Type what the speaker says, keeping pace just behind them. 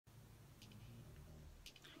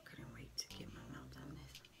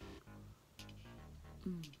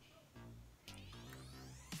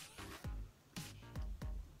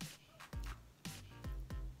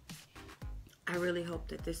I really hope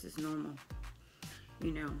that this is normal.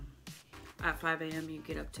 You know, at 5 a.m. you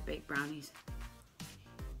get up to bake brownies.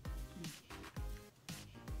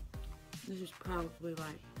 This is probably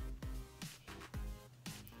like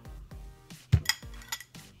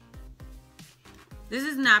this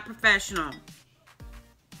is not professional.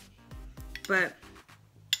 But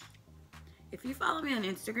if you follow me on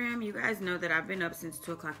Instagram, you guys know that I've been up since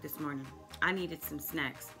 2 o'clock this morning. I needed some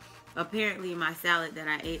snacks. Apparently my salad that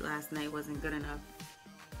I ate last night wasn't good enough.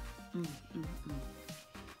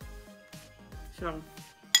 So,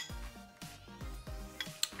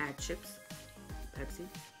 I had chips, Pepsi,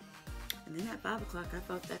 and then at 5 o'clock I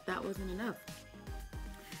felt that that wasn't enough.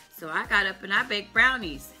 So I got up and I baked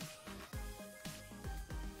brownies.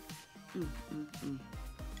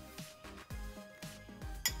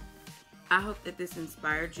 I hope that this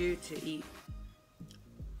inspired you to eat.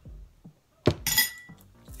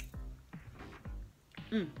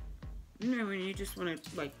 You know when you just want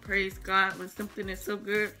to like praise God when something is so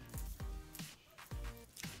good?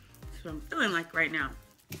 That's what I'm feeling like right now.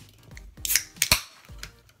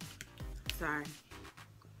 Sorry.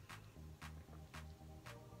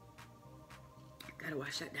 Gotta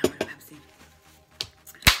wash that down with a Pepsi.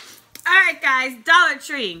 Alright guys, Dollar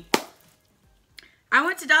Tree. I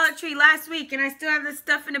went to Dollar Tree last week and I still have this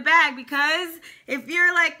stuff in the bag because if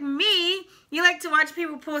you're like me, you like to watch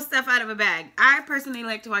people pull stuff out of a bag. I personally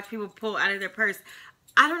like to watch people pull out of their purse.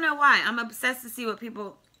 I don't know why. I'm obsessed to see what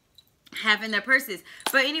people have in their purses.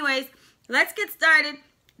 But anyways, let's get started.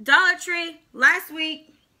 Dollar Tree last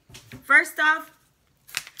week. First off,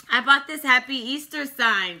 I bought this Happy Easter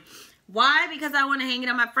sign. Why? Because I want to hang it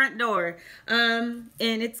on my front door. And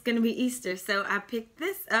it's going to be Easter. So I picked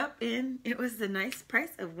this up and it was a nice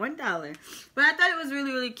price of $1. But I thought it was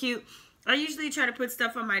really, really cute. I usually try to put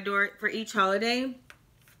stuff on my door for each holiday.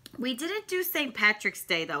 We didn't do St. Patrick's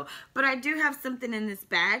Day though. But I do have something in this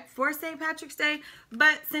bag for St. Patrick's Day.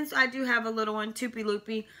 But since I do have a little one, Toopy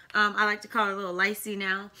Loopy, I like to call her Little Lacey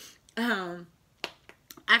now.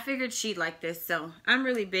 I figured she'd like this, so I'm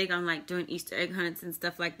really big on like doing Easter egg hunts and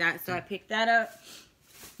stuff like that, so I picked that up.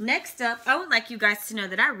 Next up, I would like you guys to know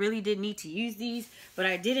that I really did need to use these, but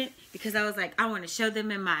I didn't because I was like, I want to show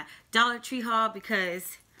them in my Dollar Tree haul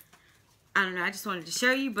because, I don't know, I just wanted to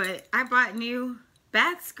show you, but I bought new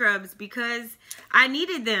bath scrubs because I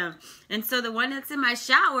needed them. And so the one that's in my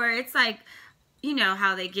shower, it's like, you know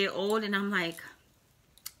how they get old, and I'm like,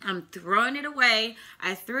 I'm throwing it away.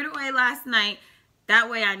 I threw it away last night. That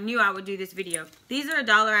way I knew I would do this video. These are $1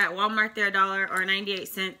 at Walmart. They're $1 or 98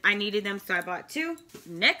 cents. I needed them, so I bought 2.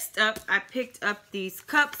 Next up, I picked up these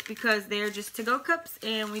cups because they're just to-go cups,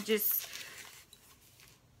 and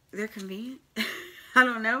they're convenient. I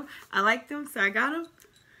don't know. I like them, so I got them.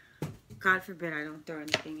 God forbid I don't throw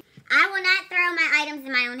anything. I will not throw my items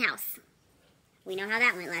in my own house. We know how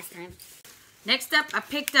that went last time. Next up, I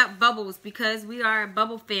picked up bubbles because we are a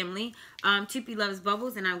bubble family. Toopy loves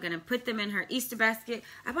bubbles, and I'm going to put them in her Easter basket.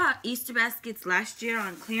 I bought Easter baskets last year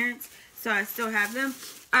on clearance, so I still have them.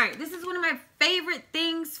 Alright, this is one of my favorite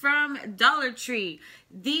things from Dollar Tree.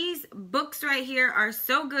 These books right here are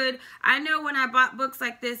so good. I know when I bought books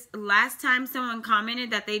like this last time, someone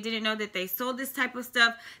commented that they didn't know that they sold this type of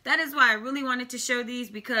stuff. That is why I really wanted to show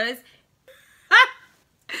these because...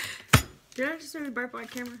 Did I just really burp on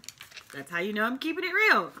camera? That's how you know I'm keeping it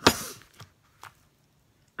real.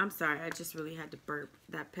 I'm sorry. I just really had to burp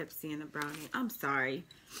that Pepsi and the brownie. I'm sorry.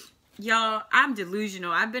 Y'all, I'm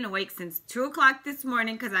delusional. I've been awake since 2 o'clock this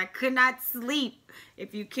morning because I could not sleep.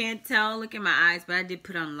 If you can't tell, look at my eyes. But I did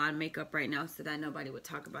put on a lot of makeup right now so that nobody would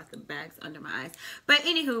talk about the bags under my eyes. But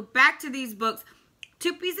anywho, back to these books.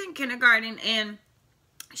 Toopy's in kindergarten and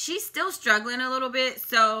she's still struggling a little bit.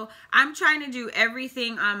 So I'm trying to do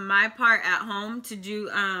everything on my part at home to do...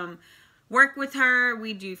 work with her.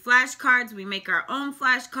 We do flashcards. We make our own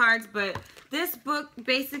flashcards. But this book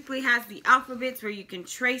basically has the alphabets where you can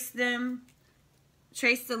trace them,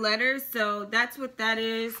 trace the letters. So that's what that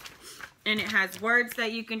is. And it has words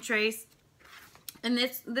that you can trace. And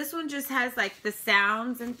this one just has like the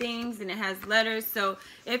sounds and things, and it has letters. So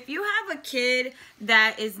if you have a kid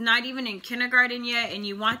that is not even in kindergarten yet and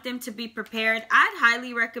you want them to be prepared, I'd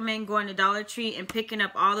highly recommend going to Dollar Tree and picking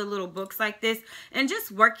up all the little books like this and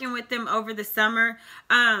just working with them over the summer.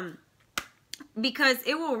 because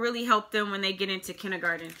it will really help them when they get into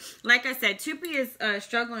kindergarten. Like I said, Tupi is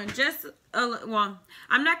struggling just well,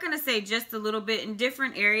 I'm not going to say just a little bit in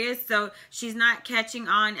different areas, so she's not catching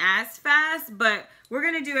on as fast, but we're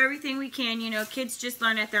going to do everything we can. You know, kids just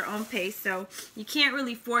learn at their own pace, so you can't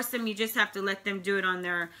really force them. You just have to let them do it on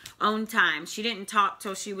their own time. She didn't talk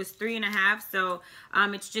till she was 3.5, so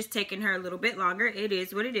it's just taking her a little bit longer. It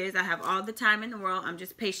is what it is. I have all the time in the world. I'm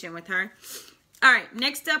just patient with her. Alright,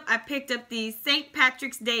 next up, I picked up these St.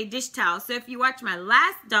 Patrick's Day dish towels. So if you watch my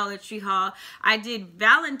last Dollar Tree haul, I did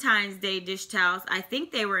Valentine's Day dish towels. I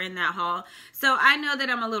think they were in that haul. So I know that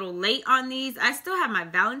I'm a little late on these. I still have my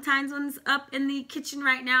Valentine's ones up in the kitchen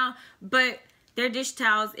right now, but they're dish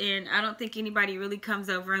towels, and I don't think anybody really comes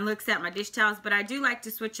over and looks at my dish towels, but I do like to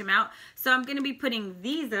switch them out. So I'm going to be putting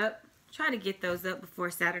these up. Try to get those up before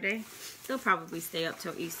Saturday. They'll probably stay up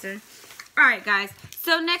till Easter. Alright guys,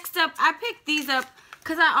 so next up, I picked these up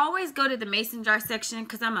because I always go to the mason jar section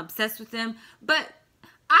because I'm obsessed with them. But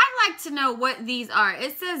I'd like to know what these are.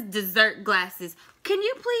 It says dessert glasses. Can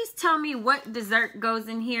you please tell me what dessert goes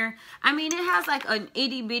in here? I mean, it has like an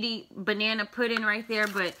itty bitty banana pudding right there,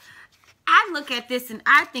 but I look at this and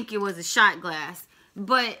I think it was a shot glass.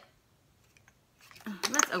 But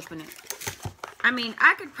let's open it. I mean,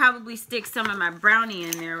 I could probably stick some of my brownie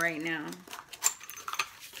in there right now.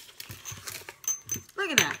 Look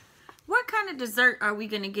at that. What kind of dessert are we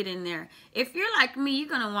going to get in there? If you're like me, you're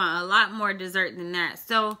going to want a lot more dessert than that.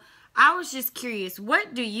 So I was just curious,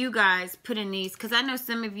 what do you guys put in these? Because I know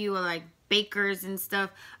some of you are like bakers and stuff.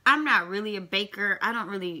 I'm not really a baker. I don't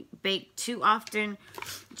really bake too often.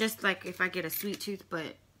 Just like if I get a sweet tooth.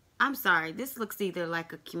 But I'm sorry. This looks either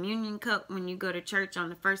like a communion cup when you go to church on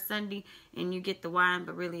the first Sunday and you get the wine,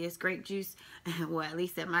 but really it's grape juice. Well, at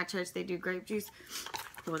least at my church they do grape juice.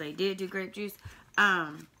 Well, they did do grape juice.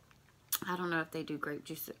 I don't know if they do grape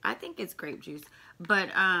juice. I think it's grape juice. But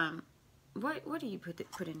what do you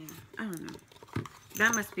put in there? I don't know.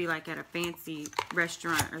 That must be like at a fancy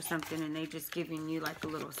restaurant or something, and they just giving you like a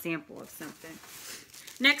little sample of something.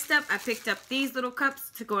 Next up, I picked up these little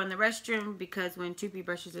cups to go in the restroom because when Tupi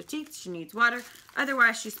brushes her teeth, she needs water.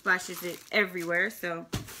 Otherwise, she splashes it everywhere. So,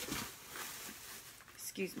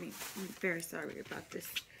 excuse me. I'm very sorry about this.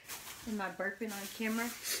 Am I burping on camera?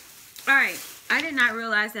 Alright, I did not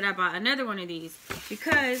realize that I bought another one of these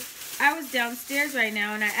because I was downstairs right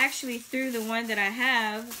now and I actually threw the one that I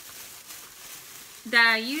have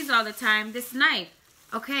that I use all the time, this knife.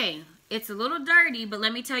 Okay, it's a little dirty, but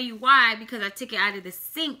let me tell you why, because I took it out of the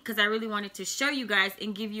sink because I really wanted to show you guys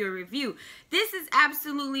and give you a review. This is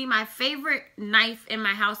absolutely my favorite knife in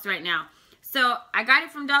my house right now. So I got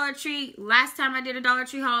it from Dollar Tree last time I did a Dollar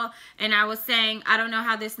Tree haul, and I was saying I don't know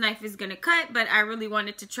how this knife is going to cut, but I really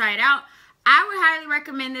wanted to try it out. I would highly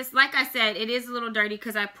recommend this. Like I said, it is a little dirty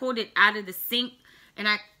because I pulled it out of the sink and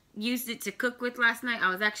I used it to cook with last night. I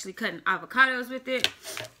was actually cutting avocados with it.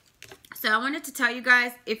 So I wanted to tell you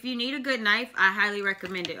guys, if you need a good knife, I highly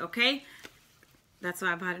recommend it, okay? That's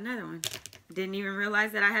why I bought another one. Didn't even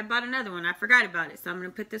realize that I had bought another one. I forgot about it. So I'm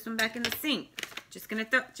going to put this one back in the sink.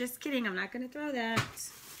 Just kidding, I'm not gonna throw that.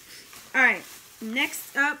 Alright,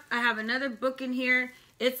 next up, I have another book in here.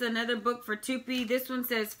 It's another book for Tupi. This one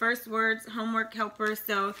says First Words, Homework Helper.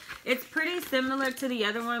 So it's pretty similar to the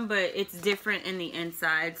other one, but it's different in the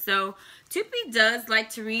inside. So Tupi does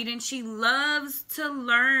like to read and she loves to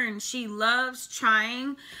learn. She loves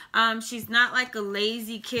trying. She's not like a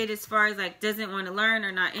lazy kid as far as like doesn't want to learn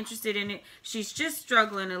or not interested in it. She's just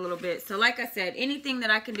struggling a little bit. So like I said, anything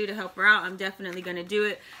that I can do to help her out, I'm definitely going to do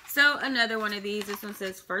it. So another one of these. This one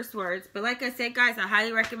says First Words. But like I said, guys, I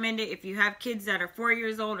highly recommend it if you have kids that are 4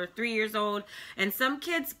 years old or 3 years old. And some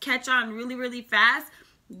kids catch on really, really fast.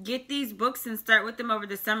 Get these books and start with them over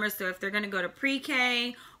the summer. So if they're going to go to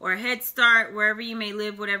pre-K or Head Start, wherever you may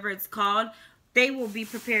live, whatever it's called, they will be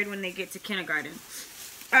prepared when they get to kindergarten.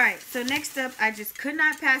 Alright, so next up, I just could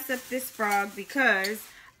not pass up this frog because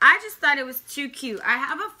I just thought it was too cute. I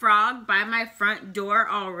have a frog by my front door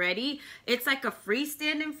already. It's like a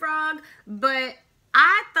freestanding frog, but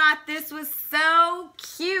I thought this was so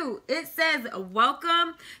cute. It says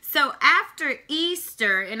welcome. So after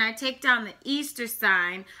Easter, and I take down the Easter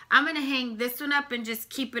sign, I'm going to hang this one up and just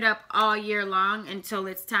keep it up all year long until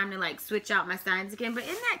it's time to like switch out my signs again. But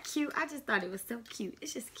isn't that cute? I just thought it was so cute.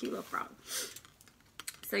 It's just a cute little frog.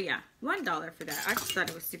 So yeah, $1 for that. I just thought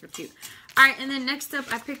it was super cute. Alright, and then next up,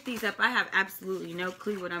 I picked these up. I have absolutely no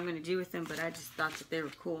clue what I'm going to do with them, but I just thought that they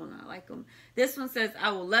were cool and I like them. This one says, I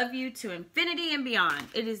will love you to infinity and beyond.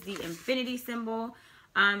 It is the infinity symbol.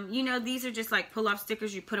 You know, these are just like pull-off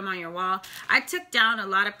stickers. You put them on your wall. I took down a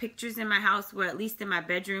lot of pictures in my house, or at least in my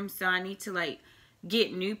bedroom, so I need to like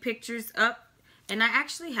get new pictures up And I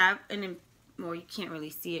actually have well, you can't really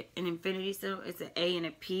see it, an infinity symbol. It's an A and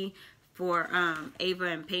a P for Ava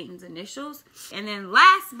and Peyton's initials. And then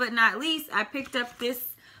last but not least, I picked up this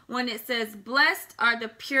one. It says, blessed are the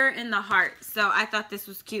pure in the heart. So I thought this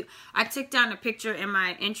was cute. I took down a picture in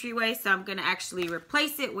my entryway, so I'm going to actually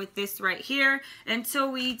replace it with this right here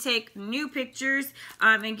until we take new pictures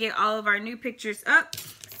and get all of our new pictures up.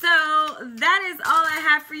 So that is all I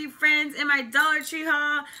have for you, friends, in my Dollar Tree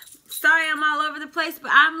haul. Sorry I'm all over the place,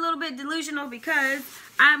 but I'm a little bit delusional because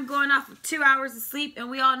I'm going off of 2 hours of sleep, and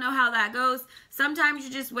we all know how that goes. Sometimes you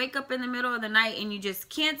just wake up in the middle of the night and you just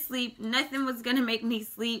can't sleep. Nothing was going to make me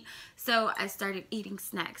sleep, so I started eating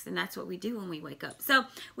snacks, and that's what we do when we wake up. So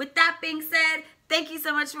with that being said, thank you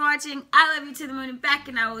so much for watching. I love you to the moon and back,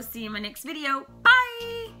 and I will see you in my next video.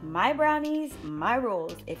 Bye! My brownies, my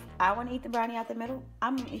rules. If I want to eat the brownie out the middle,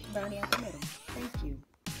 I'm going to eat the brownie out the middle. Thank you.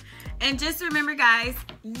 And just remember, guys,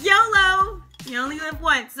 YOLO! You only live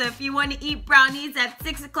once. So if you want to eat brownies at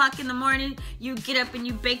 6 o'clock in the morning, you get up and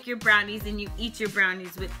you bake your brownies and you eat your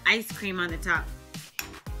brownies with ice cream on the top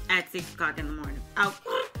at 6 o'clock in the morning. Oh.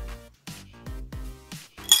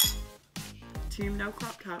 Team no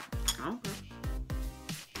crop top. Okay.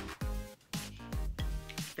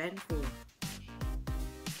 Fed and full.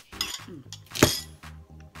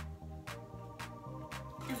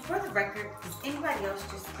 And for the record, does anybody else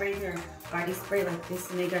just spray their body spray like this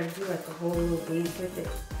and they gotta do like a whole little dance with it?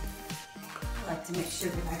 I like to make sure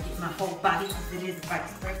that I get my whole body because it is a body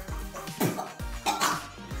spray.